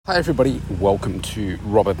Hi everybody, welcome to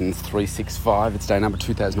Robertons 365. It's day number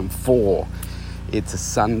 2004. It's a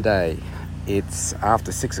Sunday. It's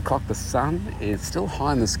after 6 o'clock. The sun is still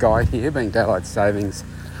high in the sky here, being daylight savings.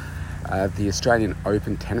 The Australian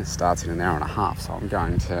Open tennis starts in an hour and a half, so I'm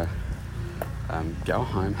going to go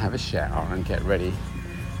home, have a shower and get ready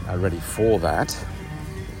for that.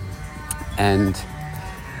 And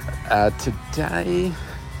today,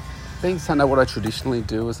 being Sunday, what I traditionally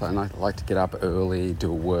do is I like to get up early, do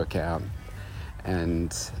a workout,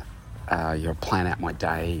 and plan out my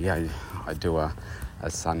day. I do a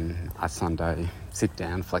Sunday sit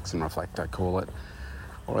down, flex and reflect, I call it,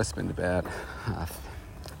 or I spend about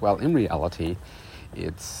in reality,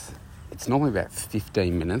 it's normally about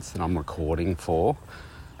 15 minutes that I'm recording for,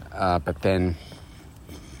 but then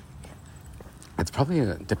it's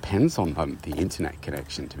probably depends on the internet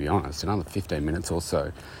connection, to be honest. Another 15 minutes or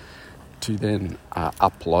so to then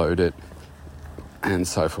upload it and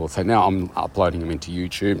so forth. So now I'm uploading them into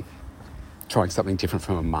YouTube, trying something different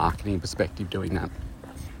from a marketing perspective, doing that.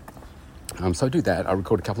 So I do that. I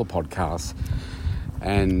record a couple of podcasts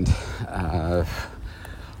and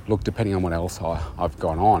look, depending on what else I've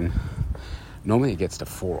gone on, normally it gets to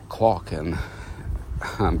 4 o'clock and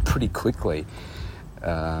pretty quickly.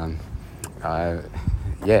 So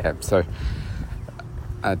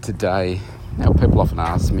today, now people often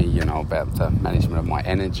ask me, about the management of my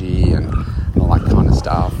energy and all that kind of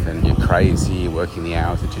stuff, and you're crazy working the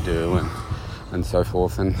hours that you do and so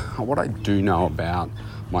forth. And what I do know about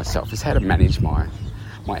myself is how to manage my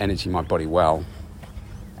energy, my body well.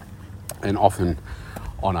 And often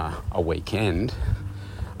on a weekend,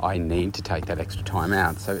 I need to take that extra time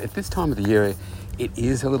out. So at this time of the year, it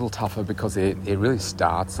is a little tougher because it really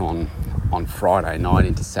starts on Friday night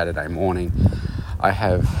into Saturday morning. I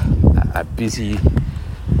have a busy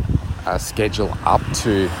schedule up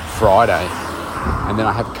to Friday, and then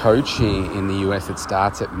I have coaching in the US that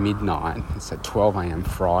starts at midnight. It's at 12 a.m.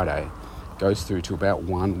 Friday, goes through to about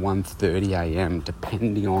 1:30 a.m.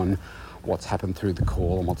 depending on what's happened through the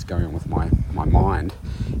call and what's going on with my mind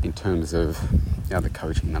in terms of the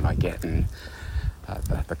coaching that I get, and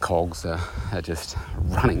the cogs are just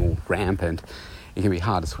running all rampant. It can be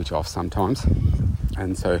hard to switch off sometimes,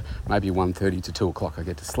 and so maybe 1:30 to 2 o'clock I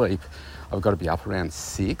get to sleep. I've got to be up around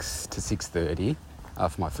 6 to 6:30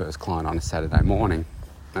 for my first client on a Saturday morning,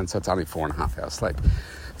 and so it's only 4.5 hours sleep.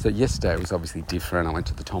 So yesterday was obviously different. I went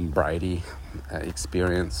to the Tom Brady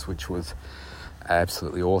experience, which was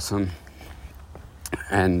absolutely awesome,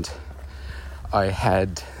 and I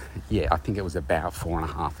had, I think it was about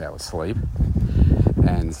 4.5 hours sleep.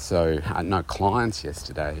 And so no clients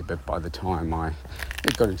yesterday, but by the time I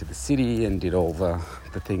got into the city and did all the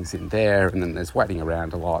things in there, and then there's waiting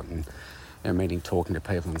around a lot and talking to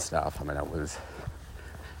people and stuff. I mean, it was,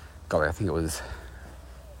 I think it was,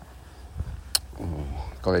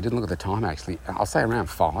 I didn't look at the time actually. I'll say around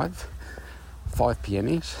 5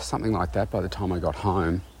 p.m.-ish, something like that by the time I got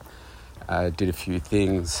home. Did a few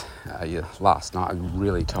things. Last night I was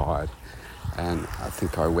really tired, and I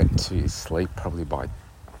think I went to sleep probably by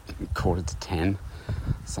 9:45,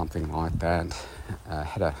 something like that.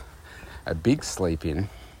 Had a big sleep in,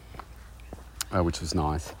 which was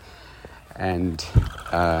nice. And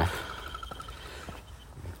so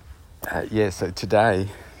today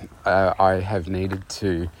I have needed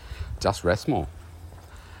to just rest more.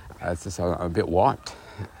 It's just I'm a bit wiped,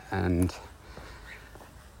 and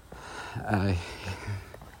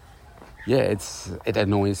it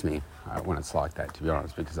annoys me when it's like that, to be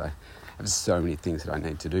honest, because I have so many things that I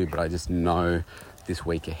need to do, but I just know this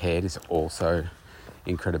week ahead is also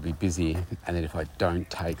incredibly busy, and that if I don't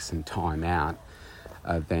take some time out,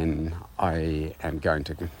 then I am going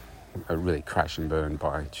to really crash and burn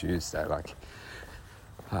by Tuesday. Like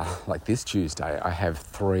this Tuesday, I have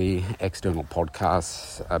 3 external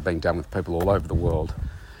podcasts being done with people all over the world.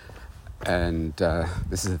 And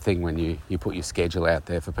this is the thing, when you put your schedule out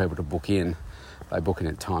there for people to book in, they book in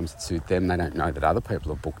at times that suit them. They don't know that other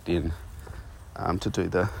people are booked in to do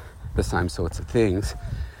the same sorts of things.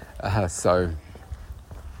 So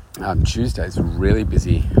Tuesday's really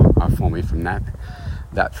busy for me from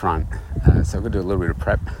that front. So I've got to do a little bit of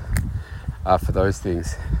prep for those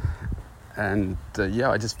things. And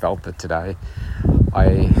I just felt that today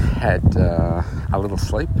I had a little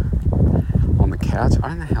sleep on the couch. I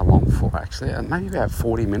don't know how long for actually, maybe about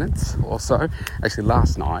 40 minutes or so. Actually,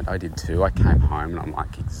 last night I did too. I came home and I'm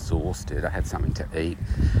exhausted. I had something to eat,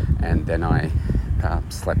 and then I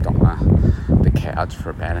slept on the couch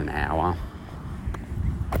for about an hour.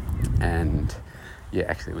 And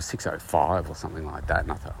actually it was 6:05 or something like that,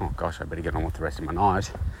 and I thought, oh gosh, I better get on with the rest of my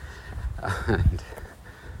night. And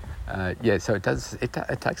So it does.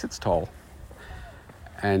 It takes its toll,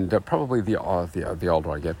 and probably the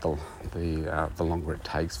older I get, the longer it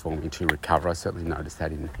takes for me to recover. I certainly notice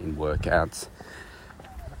that in workouts.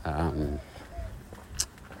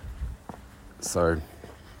 So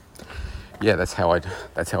yeah, that's how I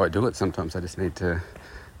do it. Sometimes I just need to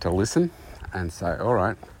listen and say, all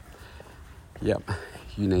right, yep,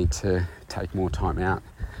 you need to take more time out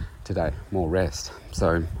today, more rest.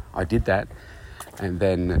 So I did that, and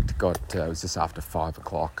then it was just after 5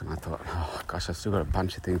 o'clock, and I thought, oh gosh, I've still got a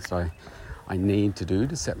bunch of things that I need to do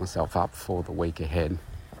to set myself up for the week ahead.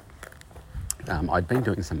 I'd been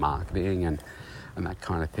doing some marketing and that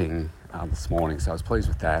kind of thing this morning, so I was pleased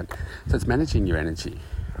with that. So it's managing your energy,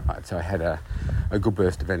 right? So I had a good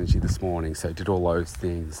burst of energy this morning, so did all those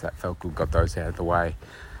things that felt good, got those out of the way.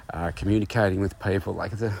 Communicating with people,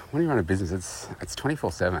 like when you run a business, it's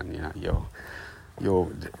 24/7. You know,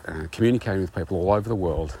 you're communicating with people all over the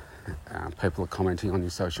world. People are commenting on your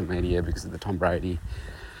social media because of the Tom Brady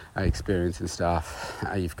experience and stuff.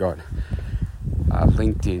 You've got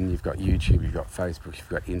LinkedIn, you've got YouTube, you've got Facebook, you've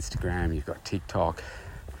got Instagram, you've got TikTok.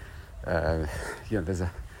 There's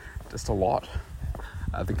just a lot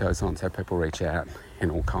that goes on. So people reach out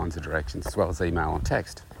in all kinds of directions, as well as email and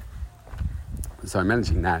text. So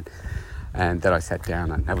managing that, and then I sat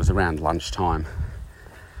down, and that was around lunchtime,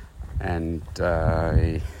 and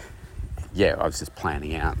I was just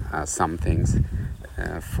planning out some things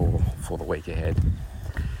for the week ahead.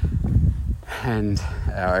 And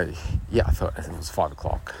I thought it was 5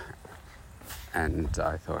 o'clock, and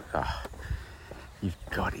I thought, you've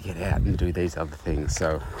got to get out and do these other things.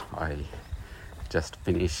 So I just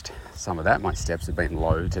finished some of that. My steps have been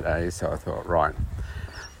low today, so I thought, right,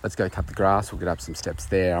 let's go cut the grass. We'll get up some steps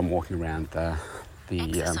there. I'm walking around the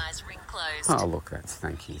exercise ring closed. Oh, look,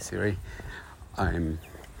 thank you, Siri. I'm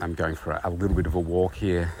going for a little bit of a walk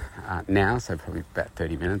here now, so probably about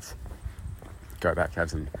 30 minutes. Go back,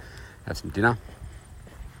 have some dinner,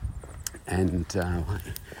 and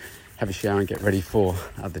have a shower and get ready for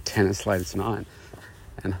the tennis later tonight.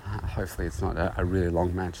 And hopefully it's not a really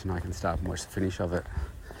long match, and I can start and watch the finish of it.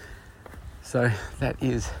 So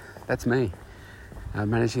that's me.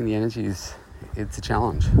 Managing the energy it's a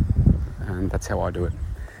challenge, and that's how I do it.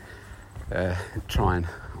 Try and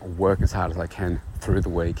work as hard as I can through the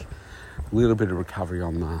week. A little bit of recovery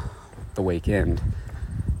on the weekend.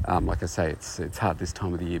 Like I say, it's hard this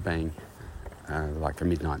time of the year, being like a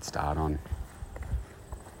midnight start on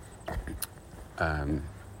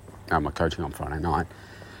my coaching on Friday night.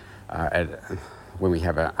 When we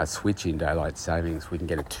have a switch in daylight savings, we can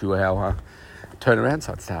get a 2-hour turnaround.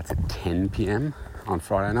 So it starts at 10 p.m. on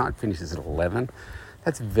Friday night, finishes at 11.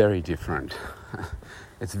 That's very different.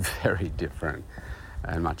 It's very different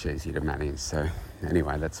and much easier to manage. So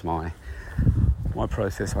anyway, that's my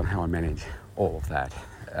process on how I manage all of that.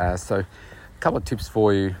 So a couple of tips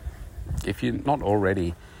for you. If you're not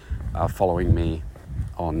already following me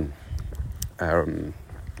on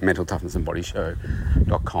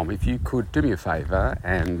mentaltoughnessandbodyshow.com, if you could do me a favour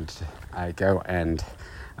and go and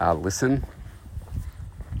listen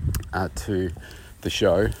to the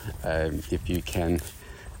show. If you can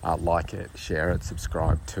like it, share it,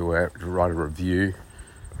 subscribe to it, write a review,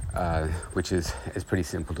 which is pretty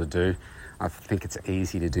simple to do. I think it's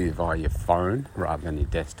easy to do via your phone rather than your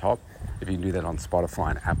desktop. If you can do that on Spotify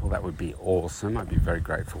and Apple, that would be awesome. I'd be very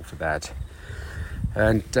grateful for that.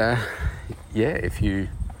 And if you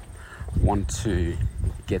want to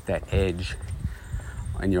get that edge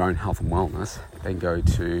in your own health and wellness, then go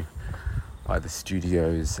to either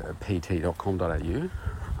studiospt.com.au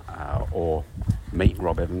or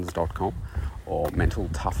meetrobevans.com or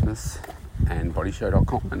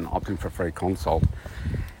mentaltoughnessandbodyshow.com and opt in for a free consult,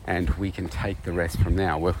 and we can take the rest from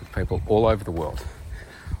now. Work with people all over the world.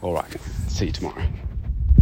 All right, see you tomorrow.